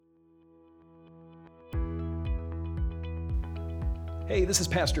Hey, this is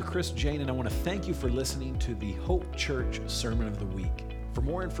Pastor Chris Jane, and I want to thank you for listening to the Hope Church Sermon of the Week. For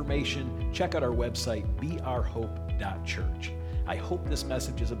more information, check out our website, beourhope.church. I hope this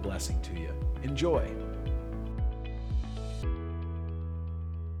message is a blessing to you. Enjoy.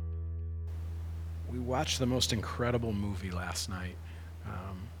 We watched the most incredible movie last night.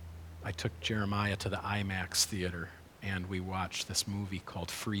 I took Jeremiah to the IMAX theater, and we watched this movie called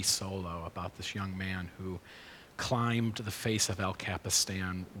Free Solo about this young man who climbed the face of El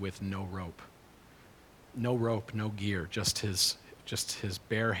Capistan with no rope. No rope, no gear, just his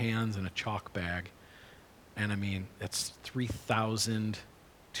bare hands and a chalk bag. And I mean, it's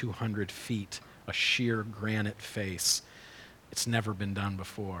 3,200 feet, a sheer granite face. It's never been done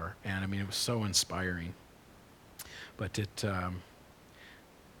before. And I mean, it was so inspiring. But it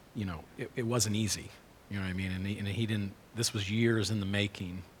wasn't easy. You know what I mean? And he didn't, this was years in the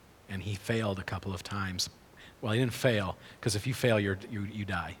making, and he failed a couple of times. Well, he didn't fail, because if you fail, you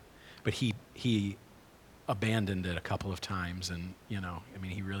die. But he abandoned it a couple of times, and he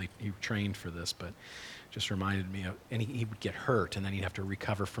trained for this, but just reminded me of, and he would get hurt, and then he'd have to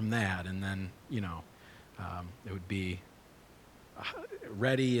recover from that, and then it would be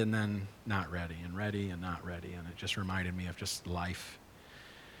ready and then not ready, and ready and not ready, and it just reminded me of just life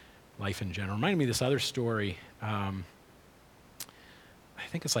in general. Reminded me of this other story. I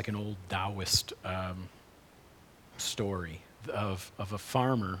think it's like an old Taoist story of a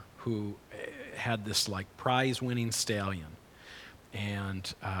farmer who had this like prize-winning stallion,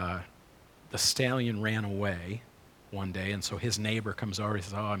 and the stallion ran away one day, and so his neighbor comes over and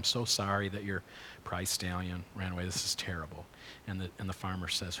says, "Oh, I'm so sorry that your prize stallion ran away. This is terrible." And the farmer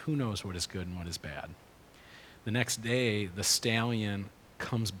says, "Who knows what is good and what is bad?" The next day, the stallion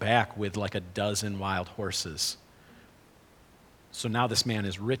comes back with like a dozen wild horses. So now this man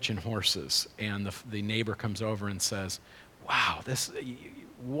is rich in horses, and the neighbor comes over and says, "Wow,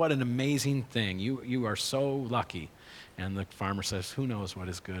 what an amazing thing. You are so lucky." And the farmer says, "Who knows what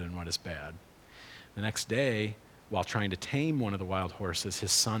is good and what is bad?" The next day, while trying to tame one of the wild horses,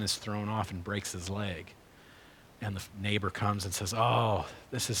 his son is thrown off and breaks his leg. And the neighbor comes and says, "Oh,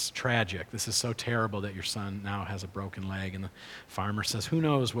 this is tragic. This is so terrible that your son now has a broken leg." And the farmer says, "Who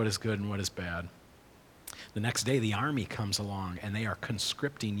knows what is good and what is bad?" The next day, the army comes along, and they are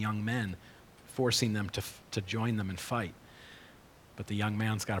conscripting young men, forcing them to join them and fight. But the young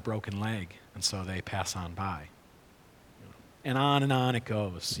man's got a broken leg, and so they pass on by. And on it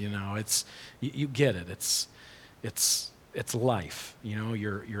goes. It's you get it. It's life.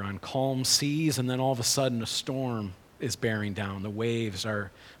 You're on calm seas, and then all of a sudden a storm is bearing down. The waves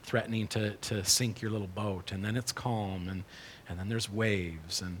are threatening to sink your little boat, and then it's calm, and then there's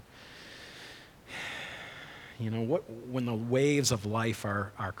waves. And when the waves of life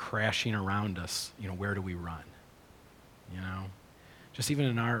are crashing around us, where do we run? Just even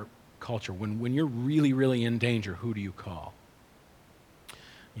in our culture, when you're really, really in danger, who do you call?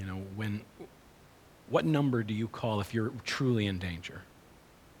 What number do you call if you're truly in danger?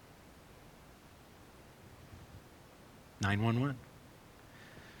 911.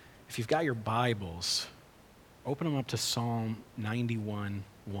 If you've got your Bibles, open them up to Psalm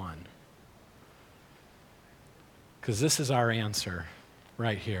 91:1. Because this is our answer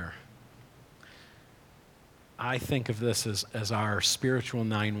right here. I think of this as our spiritual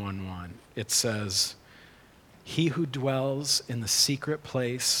 911. It says, "He who dwells in the secret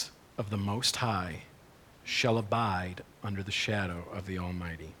place of the Most High shall abide under the shadow of the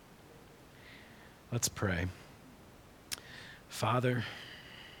Almighty." Let's pray. Father,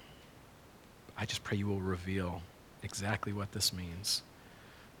 I just pray you will reveal exactly what this means.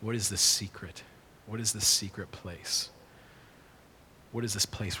 What is the secret? What is this secret place? What is this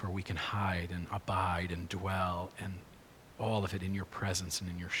place where we can hide and abide and dwell, and all of it in your presence and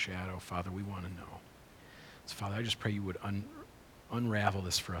in your shadow? Father, we want to know. So Father, I just pray you would unravel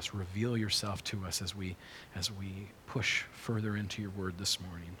this for us. Reveal yourself to us as we push further into your word this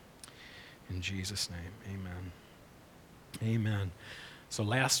morning. In Jesus' name, amen. Amen. So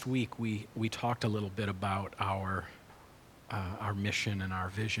last week we talked a little bit about our mission and our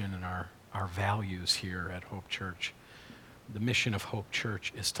vision and our values here at Hope Church. The mission of Hope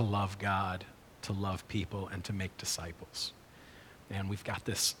Church is to love God, to love people, and to make disciples. And we've got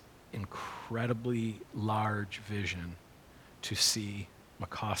this incredibly large vision to see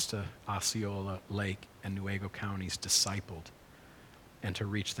Mecosta, Osceola, Lake, and Newaygo counties discipled, and to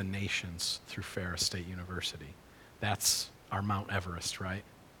reach the nations through Ferris State University. That's our Mount Everest, right?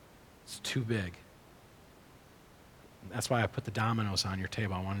 It's too big. That's why I put the dominoes on your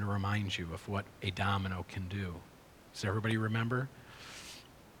table. I wanted to remind you of what a domino can do. Does everybody remember?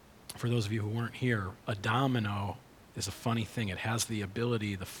 For those of you who weren't here, a domino is a funny thing. It has the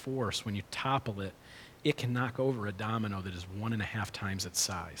ability, the force, when you topple it, it can knock over a domino that is 1.5 times its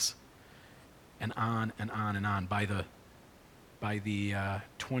size. And on and on and on. By the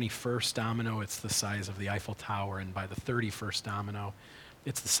 21st domino, it's the size of the Eiffel Tower, and by the 31st domino,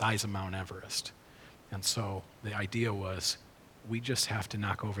 it's the size of Mount Everest. And so the idea was, we just have to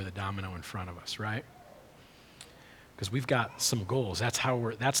knock over the domino in front of us, right? Because we've got some goals.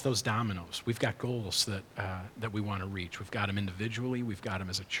 That's those dominoes. We've got goals that we want to reach. We've got them individually. We've got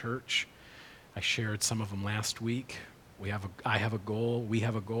them as a church. I shared some of them last week. I have a goal. We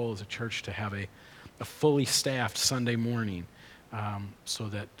have a goal as a church to have a fully staffed Sunday morning, so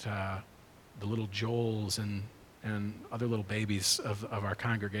that the little Joels and other little babies of our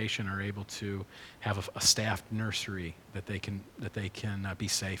congregation are able to have a staffed nursery that they can be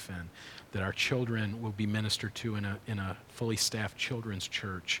safe in, that our children will be ministered to in a fully staffed children's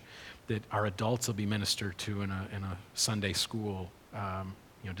church, that our adults will be ministered to in a Sunday school,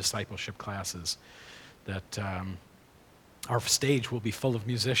 discipleship classes, that our stage will be full of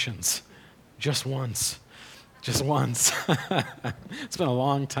musicians, just once. It's been a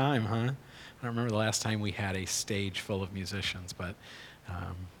long time, huh? I don't remember the last time we had a stage full of musicians, but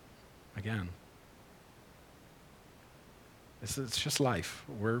again, it's just life.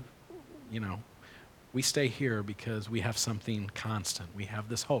 We stay here because we have something constant. We have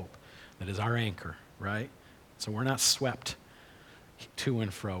this hope that is our anchor, right? So we're not swept to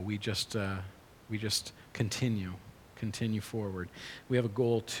and fro. We just continue forward. We have a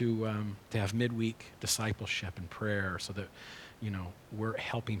goal to have midweek discipleship and prayer, so that we're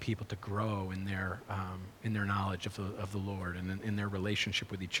helping people to grow in their knowledge of the Lord and in their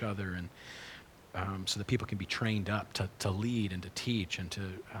relationship with each other, and so that people can be trained up to lead and to teach and to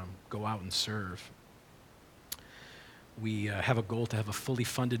go out and serve. We have a goal to have a fully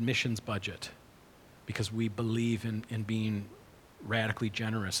funded missions budget, because we believe in being radically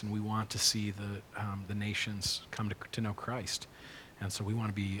generous, and we want to see the nations come to know Christ. And so we want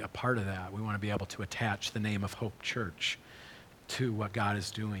to be a part of that. We want to be able to attach the name of Hope Church to what God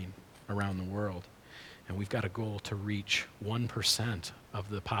is doing around the world. And we've got a goal to reach 1% of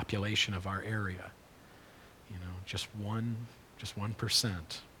the population of our area. Just 1%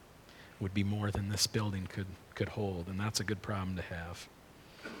 would be more than this building could hold, and that's a good problem to have.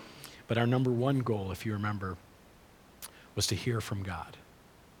 But our number one goal, if you remember, was to hear from God.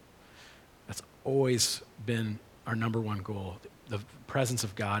 That's always been our number one goal. The presence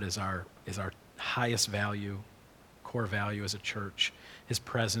of God is our highest value, core value as a church. His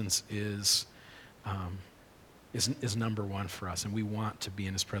presence is number one for us, and we want to be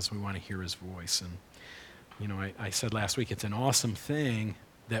in His presence. We want to hear His voice. And I said last week, it's an awesome thing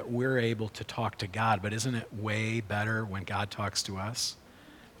that we're able to talk to God, but isn't it way better when God talks to us?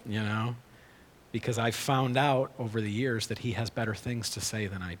 Because I've found out over the years that He has better things to say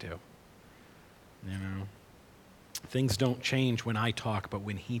than I do. Things don't change when I talk, but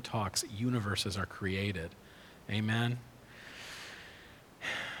when He talks, universes are created. Amen?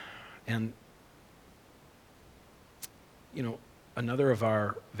 And, another of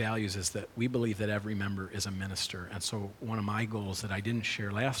our values is that we believe that every member is a minister. And so one of my goals that I didn't share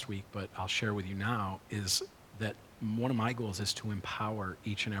last week, but I'll share with you now, is that one of my goals is to empower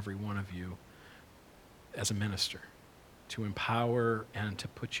each and every one of you as a minister, to empower and to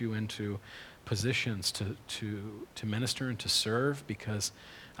put you into positions to minister and to serve, because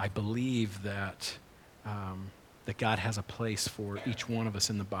I believe that God has a place for each one of us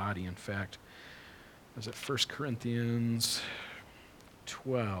in the body. In fact, was it 1 Corinthians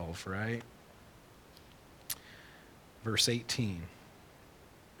 12, right? Verse 18.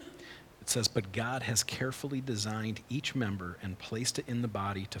 It says, "But God has carefully designed each member and placed it in the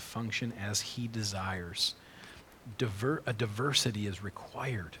body to function as He desires. A diversity is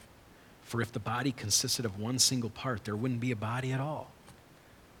required. For if the body consisted of one single part, there wouldn't be a body at all.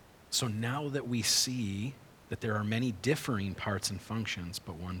 So now that we see that there are many differing parts and functions,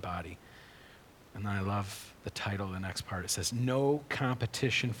 but one body." And then I love the title of the next part. It says, "No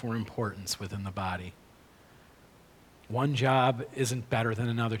competition for importance within the body." One job isn't better than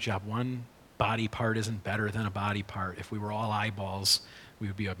another job. One body part isn't better than a body part. If we were all eyeballs, we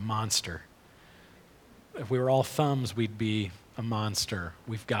would be a monster. If we were all thumbs, we'd be a monster.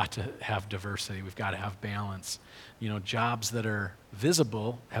 We've got to have diversity. We've got to have balance. Jobs that are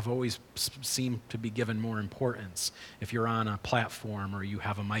visible have always seemed to be given more importance. If you're on a platform or you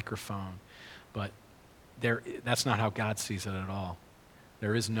have a microphone, but that's not how God sees it at all.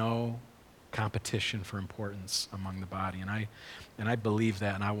 There is no competition for importance among the body, and I believe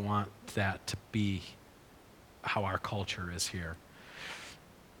that, and I want that to be how our culture is here.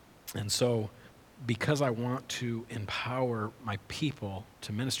 And so because I want to empower my people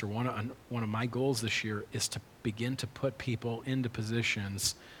to minister, one of my goals this year is to begin to put people into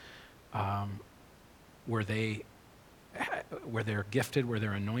positions where they're gifted, where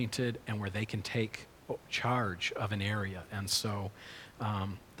they're anointed, and where they can take charge of an area. And so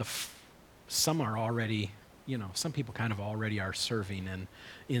some are already, some people kind of already are serving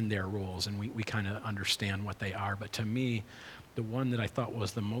in their roles, and we kind of understand what they are. But to me, the one that I thought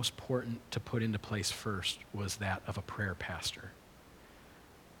was the most important to put into place first was that of a prayer pastor.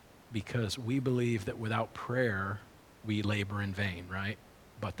 Because we believe that without prayer, we labor in vain, right?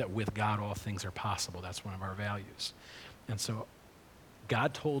 But that with God, all things are possible. That's one of our values. And so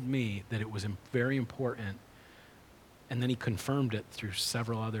God told me that it was very important, and then he confirmed it through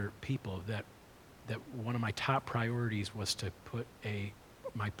several other people, that one of my top priorities was to put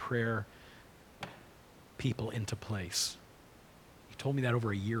my prayer people into place. He told me that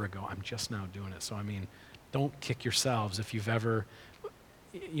over a year ago. I'm just now doing it. So, don't kick yourselves if you've ever,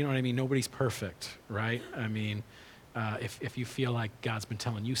 you know what I mean? Nobody's perfect, right? If you feel like God's been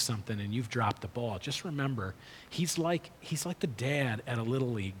telling you something and you've dropped the ball, just remember, he's like the dad at a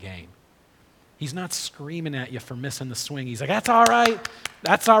Little League game. He's not screaming at you for missing the swing. He's like, that's all right,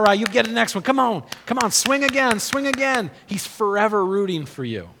 you get the next one. Come on, swing again. He's forever rooting for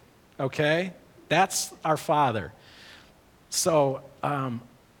you, okay? That's our Father. So,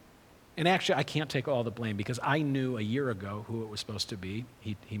 and actually, I can't take all the blame because I knew a year ago who it was supposed to be.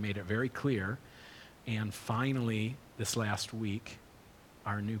 He made it very clear. And finally, this last week,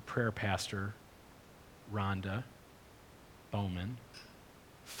 our new prayer pastor, Rhonda Bowman,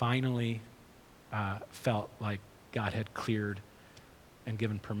 finally felt like God had cleared and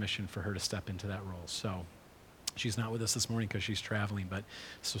given permission for her to step into that role. So she's not with us this morning because she's traveling, but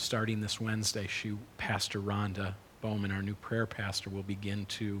so starting this Wednesday, Pastor Rhonda Bowman, our new prayer pastor, will begin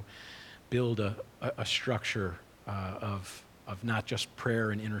to build a structure of not just prayer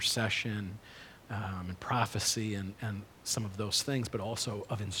and intercession and prophecy and some of those things, but also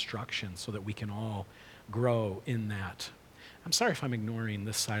of instruction so that we can all grow in that. I'm sorry if I'm ignoring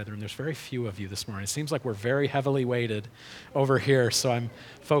this side of the room. There's very few of you this morning. It seems like we're very heavily weighted over here, so I'm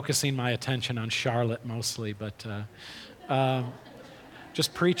focusing my attention on Charlotte mostly, but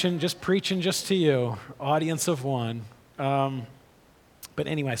just preaching just to you, audience of one. But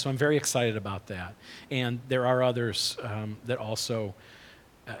anyway, so I'm very excited about that. And there are others that also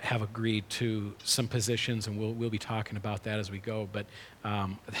have agreed to some positions, and we'll be talking about that as we go. But,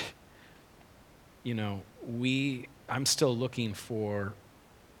 I'm still looking for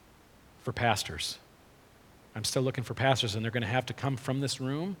pastors. I'm still looking for pastors, and they're going to have to come from this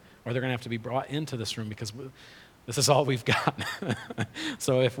room, or they're going to have to be brought into this room because this is all we've got.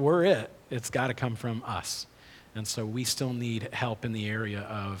 So if we're it's got to come from us. And so we still need help in the area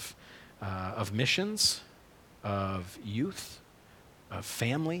of missions, of youth, of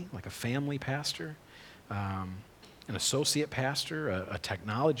family, like a family pastor, an associate pastor, a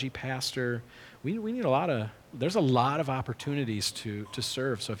technology pastor. We need there's a lot of opportunities to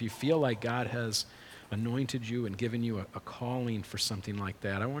serve. So if you feel like God has anointed you and given you a calling for something like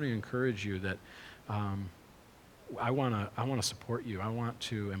that, I want to encourage you that I want to support you. I want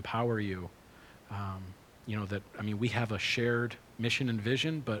to empower you. We have a shared mission and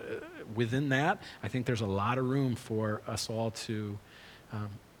vision, but within that, I think there's a lot of room for us all to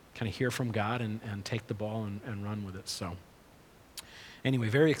kind of hear from God and take the ball and run with it. So anyway,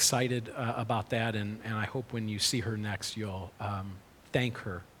 very excited about that, and I hope when you see her next, you'll thank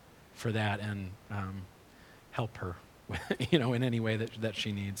her for that and help her, in any way that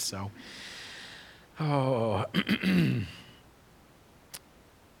she needs. So,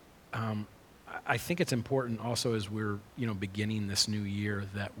 I think it's important also as we're, beginning this new year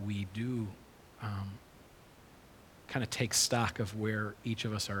that we do kind of take stock of where each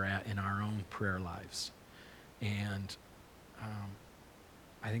of us are at in our own prayer lives. And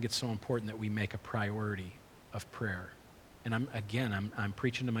I think it's so important that we make a priority of prayer. And I'm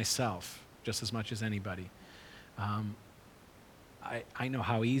preaching to myself just as much as anybody. I know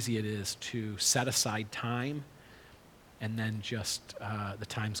how easy it is to set aside time and then just the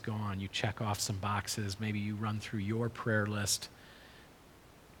time's gone. You check off some boxes. Maybe you run through your prayer list,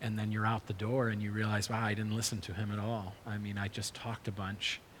 and then you're out the door and you realize, wow, I didn't listen to him at all. I just talked a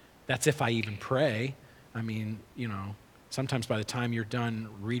bunch. That's if I even pray. Sometimes by the time you're done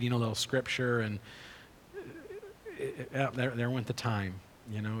reading a little scripture, and there went the time.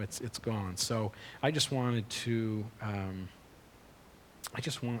 It's gone. So I just want to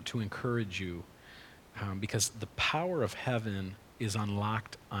encourage you. Because the power of heaven is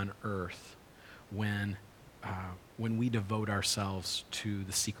unlocked on earth when we devote ourselves to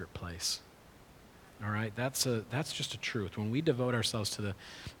the secret place. All right, that's just a truth. When we devote ourselves to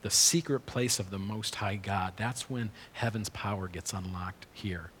the secret place of the Most High God, that's when heaven's power gets unlocked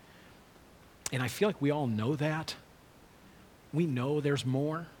here. And I feel like we all know that. We know there's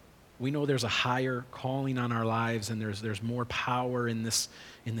more. We know there's a higher calling on our lives, and there's more power in this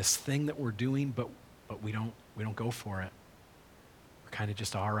thing that we're doing, but we don't go for it. We're kind of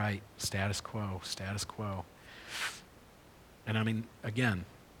just all right, status quo. And I mean, again,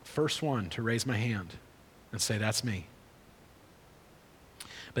 first one to raise my hand and say, that's me.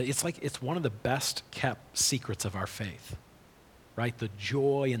 But it's one of the best kept secrets of our faith, right? The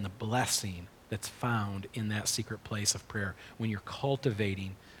joy and the blessing that's found in that secret place of prayer when you're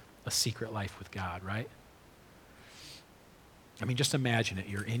cultivating a secret life with God, right? I mean, just imagine it.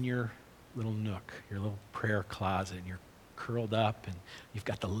 You're in your little nook, your little prayer closet, and you're curled up, and you've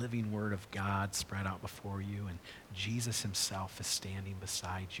got the living word of God spread out before you, and Jesus himself is standing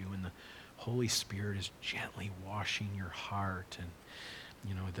beside you, and the Holy Spirit is gently washing your heart, and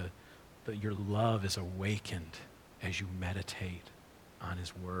you know, your love is awakened as you meditate on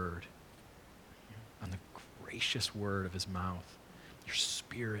his word, on the gracious word of his mouth. Your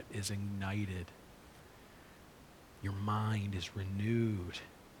spirit is ignited. Your mind is renewed.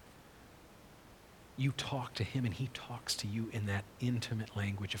 You talk to him and he talks to you in that intimate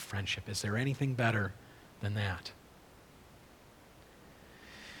language of friendship. Is there anything better than that?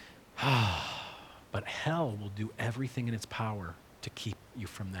 But hell will do everything in its power to keep you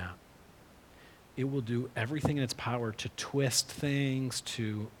from that. It will do everything in its power to twist things,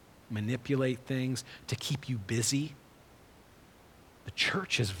 to manipulate things, to keep you busy. The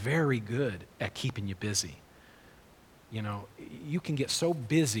church is very good at keeping you busy. You know, you can get so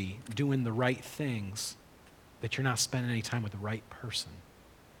busy doing the right things that you're not spending any time with the right person.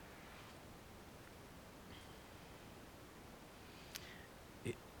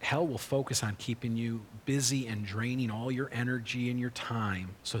 Hell will focus on keeping you busy and draining all your energy and your time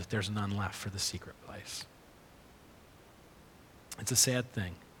so that there's none left for the secret place. It's a sad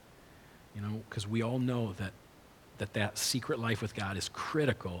thing, you know, because we all know that secret life with God is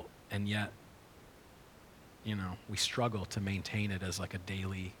critical, and yet, you know, we struggle to maintain it as like a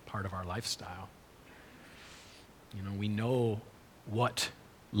daily part of our lifestyle. You know, we know what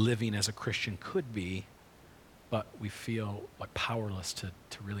living as a Christian could be, but we feel like powerless to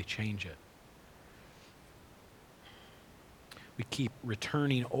really change it. We keep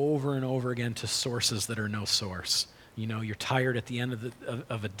returning over and over again to sources that are no source. You know, you're tired at the end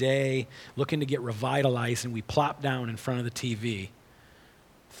of a day, looking to get revitalized, and we plop down in front of the TV,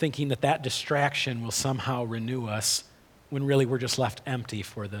 thinking that distraction will somehow renew us, when really we're just left empty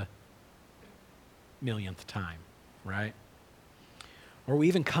for the millionth time, right? Or we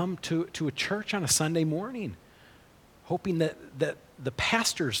even come to a church on a Sunday morning, hoping that the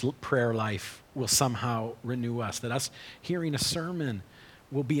pastor's prayer life will somehow renew us, that us hearing a sermon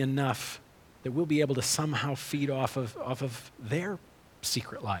will be enough, that we'll be able to somehow feed off of their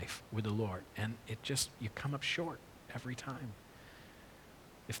secret life with the Lord. And you come up short every time.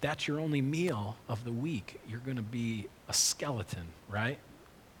 If that's your only meal of the week, you're going to be a skeleton, right?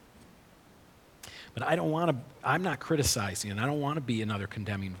 But I'm not criticizing, and I don't want to be another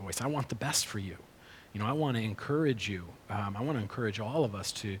condemning voice. I want the best for you. You know, I want to encourage you. I want to encourage all of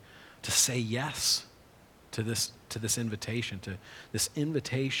us to say yes to this invitation,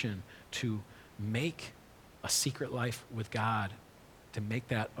 to make a secret life with God, to make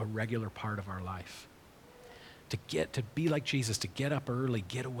that a regular part of our life. To be like Jesus, to get up early,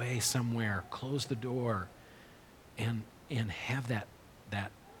 get away somewhere, close the door, and have that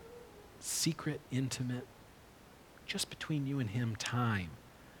secret, intimate, just between you and him time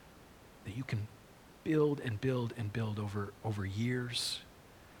that you can build and build and build over years.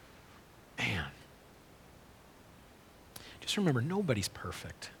 Man, just remember, nobody's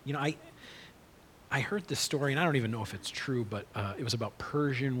perfect. You know, I heard this story, and I don't even know if it's true, but it was about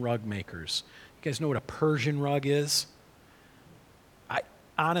Persian rug makers. You guys know what a Persian rug is?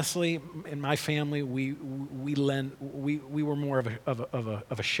 Honestly, in my family, we were more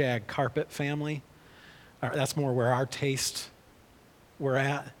of a shag carpet family. That's more where our tastes were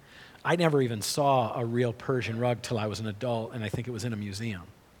at. I never even saw a real Persian rug till I was an adult, and I think it was in a museum.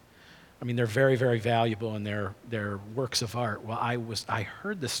 I mean, they're very, very valuable, and they're works of art. Well, I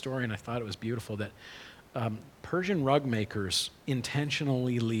heard this story, and I thought it was beautiful, that Persian rug makers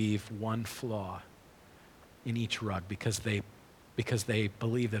intentionally leave one flaw in each rug because they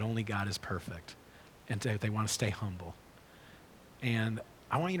believe that only God is perfect, and they want to stay humble. And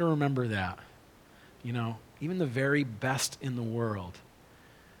I want you to remember that. You know, even the very best in the world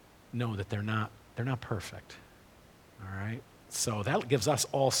know that they're not perfect. All right? So that gives us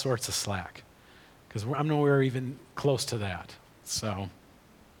all sorts of slack, because I'm nowhere even close to that. So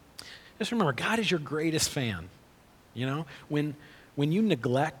just remember, God is your greatest fan. You know, when you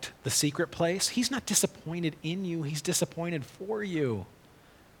neglect the secret place, he's not disappointed in you, he's disappointed for you.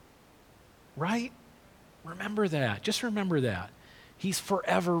 Right? Remember that. Just remember that. He's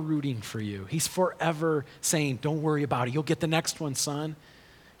forever rooting for you. He's forever saying, don't worry about it. You'll get the next one, son.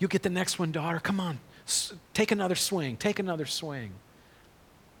 You'll get the next one, daughter. Come on. Take another swing. Take another swing.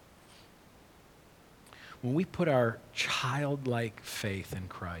 When we put our childlike faith in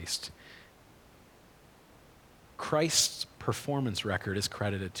Christ, Christ's performance record is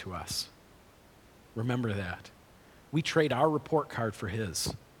credited to us. Remember that. We trade our report card for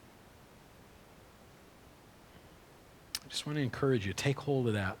his. I just want to encourage you, take hold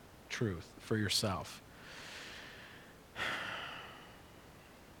of that truth for yourself.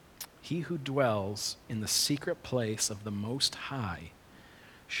 He who dwells in the secret place of the Most High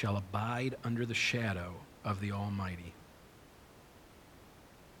shall abide under the shadow of the Almighty.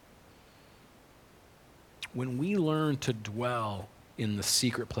 When we learn to dwell in the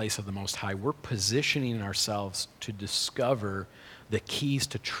secret place of the Most High, we're positioning ourselves to discover the keys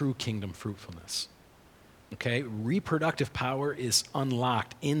to true kingdom fruitfulness. Okay? Reproductive power is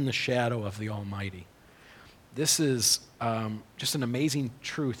unlocked in the shadow of the Almighty. This is just an amazing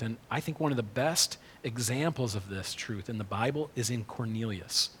truth, and I think one of the best examples of this truth in the Bible is in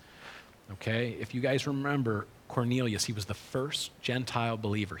Cornelius. Okay? If you guys remember Cornelius, he was the first Gentile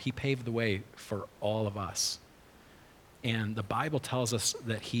believer. He paved the way for all of us. And the Bible tells us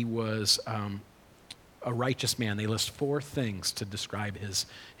that he was a righteous man. They list 4 things to describe his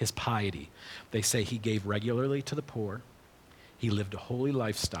piety. They say he gave regularly to the poor, he lived a holy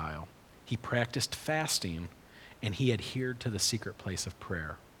lifestyle, he practiced fasting, and he adhered to the secret place of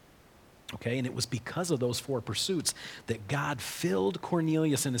prayer. Okay, and it was because of those 4 pursuits that God filled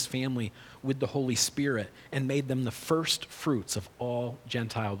Cornelius and his family with the Holy Spirit and made them the first fruits of all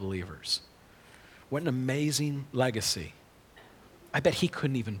Gentile believers. What an amazing legacy. I bet he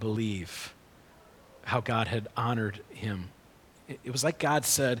couldn't even believe how God had honored him. It was like God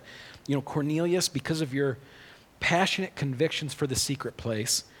said, you know, Cornelius, because of your passionate convictions for the secret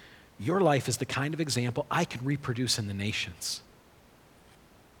place, your life is the kind of example I can reproduce in the nations.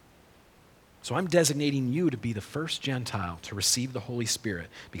 So I'm designating you to be the first Gentile to receive the Holy Spirit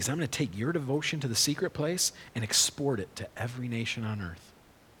because I'm going to take your devotion to the secret place and export it to every nation on earth.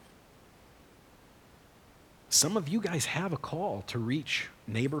 Some of you guys have a call to reach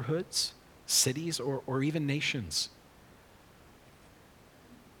neighborhoods, cities, or even nations.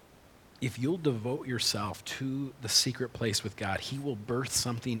 If you'll devote yourself to the secret place with God, he will birth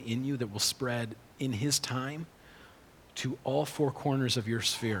something in you that will spread in his time to all 4 corners of your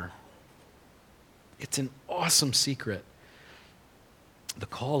sphere. It's an awesome secret. The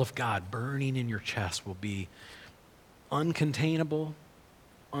call of God burning in your chest will be uncontainable,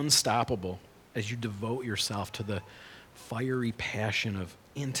 unstoppable as you devote yourself to the fiery passion of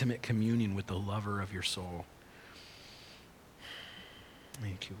intimate communion with the lover of your soul.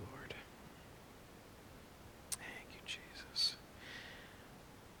 Thank you, Lord. Thank you, Jesus.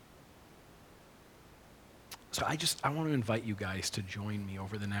 So I want to invite you guys to join me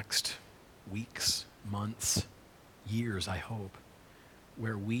over the next weeks, months, years, I hope,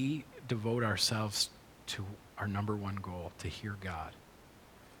 where we devote ourselves to our number one goal, to hear God.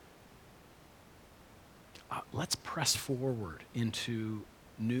 Let's press forward into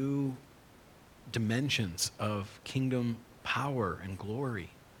new dimensions of kingdom power and glory.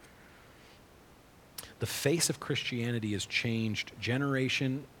 The face of Christianity is changed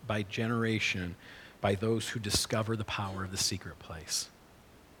generation by generation by those who discover the power of the secret place.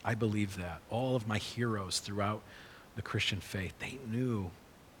 I believe that. All of my heroes throughout the Christian faith, they knew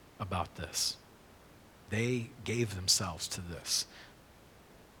about this. They gave themselves to this.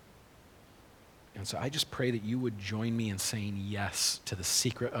 And so I just pray that you would join me in saying yes to the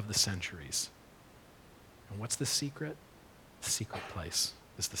secret of the centuries. And what's the secret? The secret place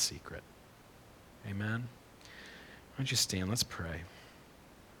is the secret. Amen? Why don't you stand? Let's pray.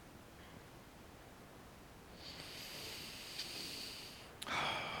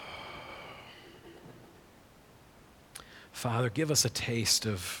 Father, give us a taste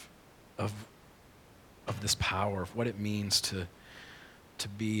of this power, of what it means to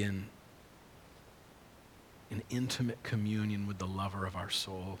be in intimate communion with the lover of our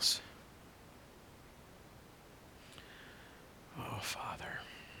souls. Oh, Father.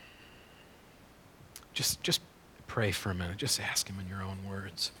 Just pray for a minute. Just ask him in your own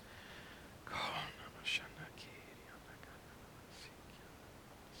words.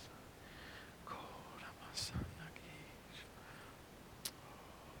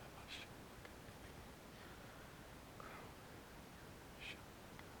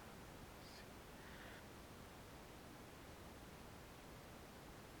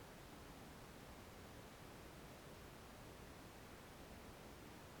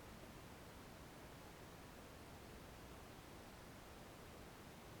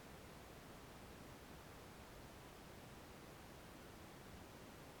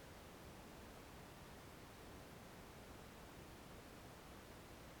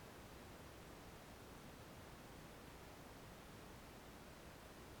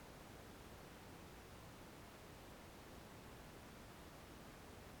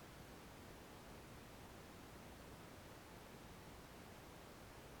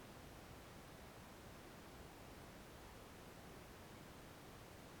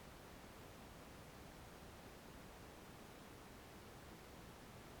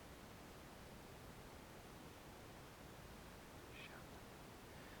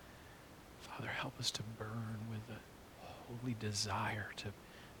 Father, help us to burn with a holy desire to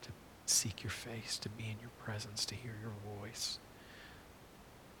seek your face, to be in your presence, to hear your voice.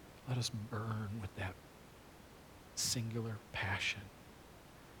 Let us burn with that singular passion.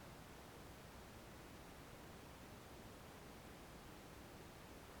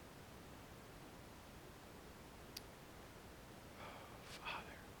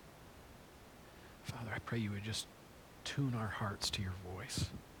 Father, I pray you would just tune our hearts to your voice.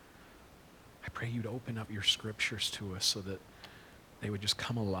 I pray you'd open up your scriptures to us so that they would just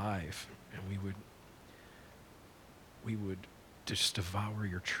come alive, and we would just devour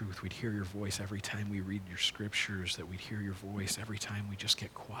your truth. We'd hear your voice every time we read your scriptures, that we'd hear your voice every time we just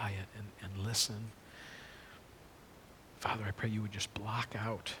get quiet and listen. Father, I pray you would just block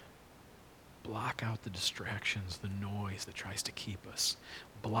out the distractions, the noise that tries to keep us.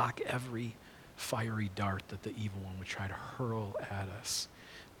 Block every fiery dart that the evil one would try to hurl at us.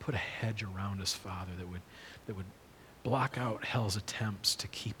 Put a hedge around us, Father, that would block out hell's attempts to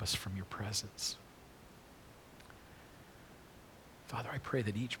keep us from your presence. Father, I pray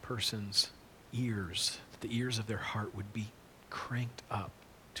that each person's ears, the ears of their heart would be cranked up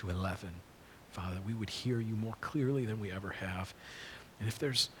to 11. Father, we would hear you more clearly than we ever have. And if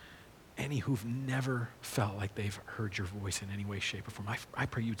there's any who've never felt like they've heard your voice in any way, shape, or form, I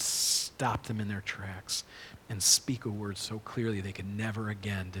pray you'd stop them in their tracks and speak a word so clearly they can never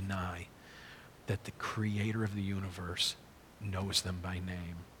again deny that the creator of the universe knows them by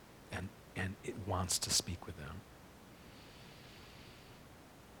name and it wants to speak with them.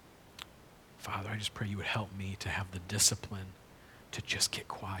 Father, I just pray you would help me to have the discipline to just get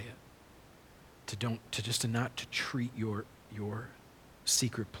quiet, to not treat your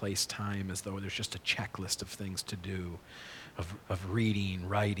secret place time as though there's just a checklist of things to do, of reading,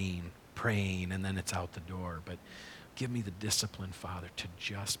 writing, praying, and then it's out the door. But give me the discipline, Father, to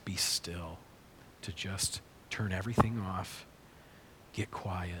just be still, to just turn everything off, get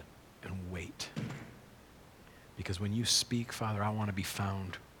quiet, and wait. Because when you speak, Father, I want to be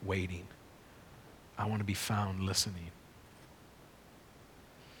found waiting. I want to be found listening.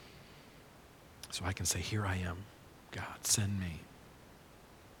 So I can say, here I am, God, send me.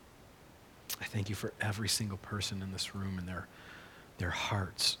 I thank you for every single person in this room and their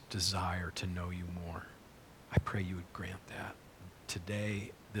heart's desire to know you more. I pray you would grant that.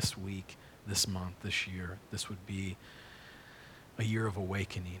 Today, this week, this month, this year, this would be a year of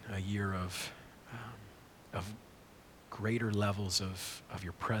awakening, a year of greater levels of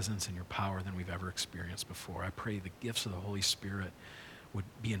your presence and your power than we've ever experienced before. I pray the gifts of the Holy Spirit would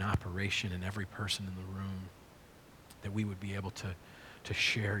be in operation in every person in the room, that we would be able to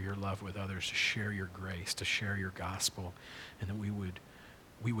share your love with others, to share your grace, to share your gospel, and that we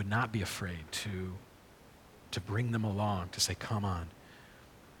would not be afraid to bring them along, to say, come on,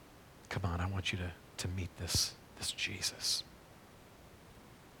 I want you to meet this Jesus.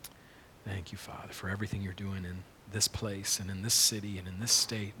 Thank you, Father, for everything you're doing in this place and in this city and in this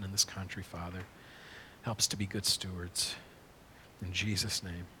state and in this country, Father. Help us to be good stewards. In Jesus'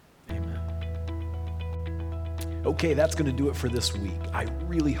 name, amen. Okay, that's going to do it for this week. I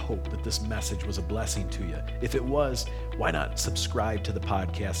really hope that this message was a blessing to you. If it was, why not subscribe to the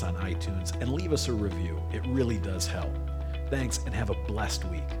podcast on iTunes and leave us a review? It really does help. Thanks, and have a blessed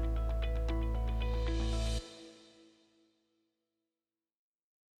week.